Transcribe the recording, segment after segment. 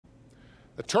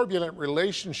A turbulent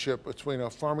relationship between a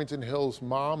Farmington Hills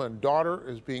mom and daughter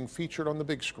is being featured on the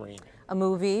big screen. A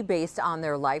movie based on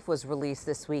their life was released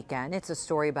this weekend. It's a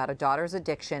story about a daughter's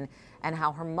addiction and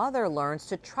how her mother learns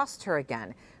to trust her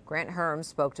again. Grant Herms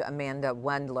spoke to Amanda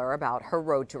Wendler about her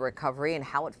road to recovery and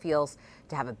how it feels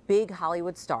to have a big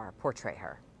Hollywood star portray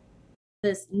her.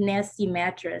 This nasty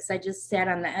mattress, I just sat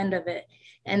on the end of it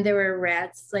and there were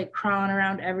rats like crawling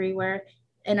around everywhere.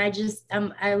 And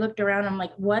I looked around, I'm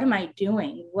like, what am I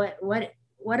doing? What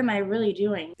am I really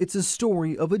doing? It's a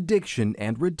story of addiction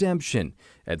and redemption.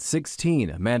 At 16,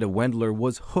 Amanda Wendler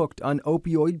was hooked on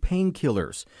opioid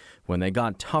painkillers. When they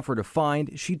got tougher to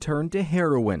find, she turned to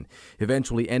heroin,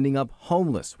 eventually ending up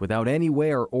homeless without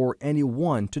anywhere or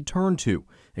anyone to turn to,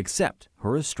 except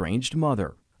her estranged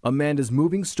mother. Amanda's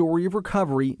moving story of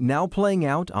recovery now playing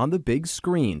out on the big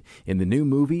screen in the new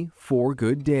movie 4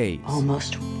 Good Days.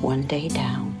 Almost one day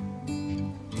down.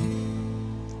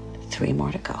 3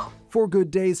 more to go. 4 Good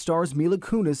Days stars Mila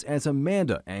Kunis as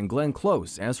Amanda and Glenn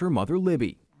Close as her mother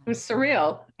Libby. It was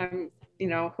surreal. Who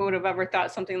would have ever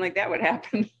thought something like that would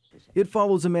happen? It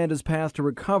follows Amanda's path to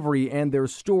recovery and their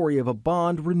story of a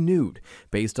bond renewed,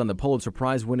 based on the Pulitzer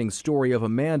Prize-winning story of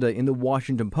Amanda in the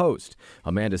Washington Post.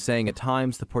 Amanda saying at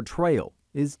times the portrayal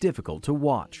is difficult to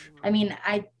watch. I mean,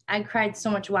 I cried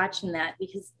so much watching that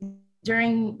because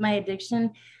during my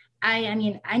addiction,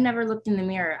 I never looked in the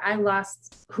mirror. I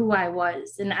lost who I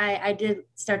was, and I did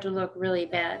start to look really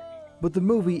bad. But the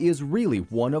movie is really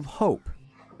one of hope.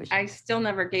 I still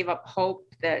never gave up hope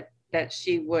that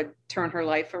she would turn her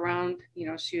life around.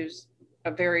 She was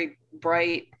a very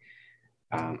bright,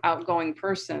 outgoing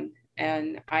person,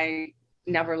 and I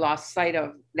never lost sight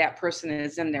of that person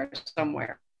is in there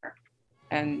somewhere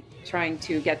and trying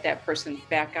to get that person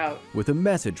back out. With a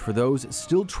message for those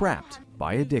still trapped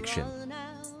by addiction.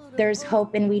 There's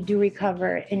hope and we do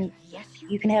recover, and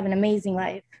you can have an amazing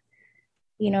life,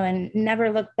 and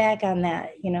never look back on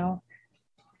that,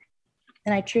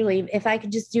 And I truly, if I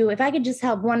could just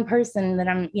help one person,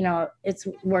 then it's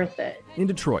worth it. In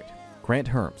Detroit, Grant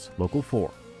Herms, Local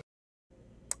 4.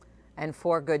 And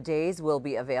 4 Good Days will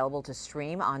be available to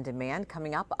stream on demand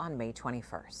coming up on May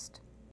 21st.